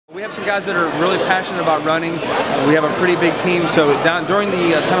We have some guys that are really passionate about running. We have a pretty big team, so during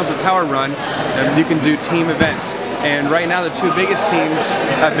the Tunnels of Tower run, you can do team events. And right now the two biggest teams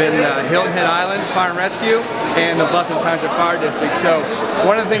have been Hilton Head Island Fire and Rescue and the Bluffton Township Fire District. So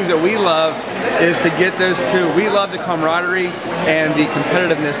one of the things that we love is to get those two. We love the camaraderie and the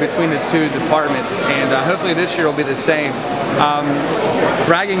competitiveness between the two departments, and hopefully this year will be the same.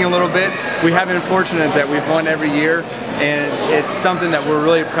 Bragging a little bit, we have been fortunate that we've won every year, and it's something that we're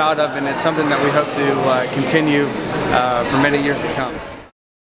really proud of, and it's something that we hope to continue for many years to come.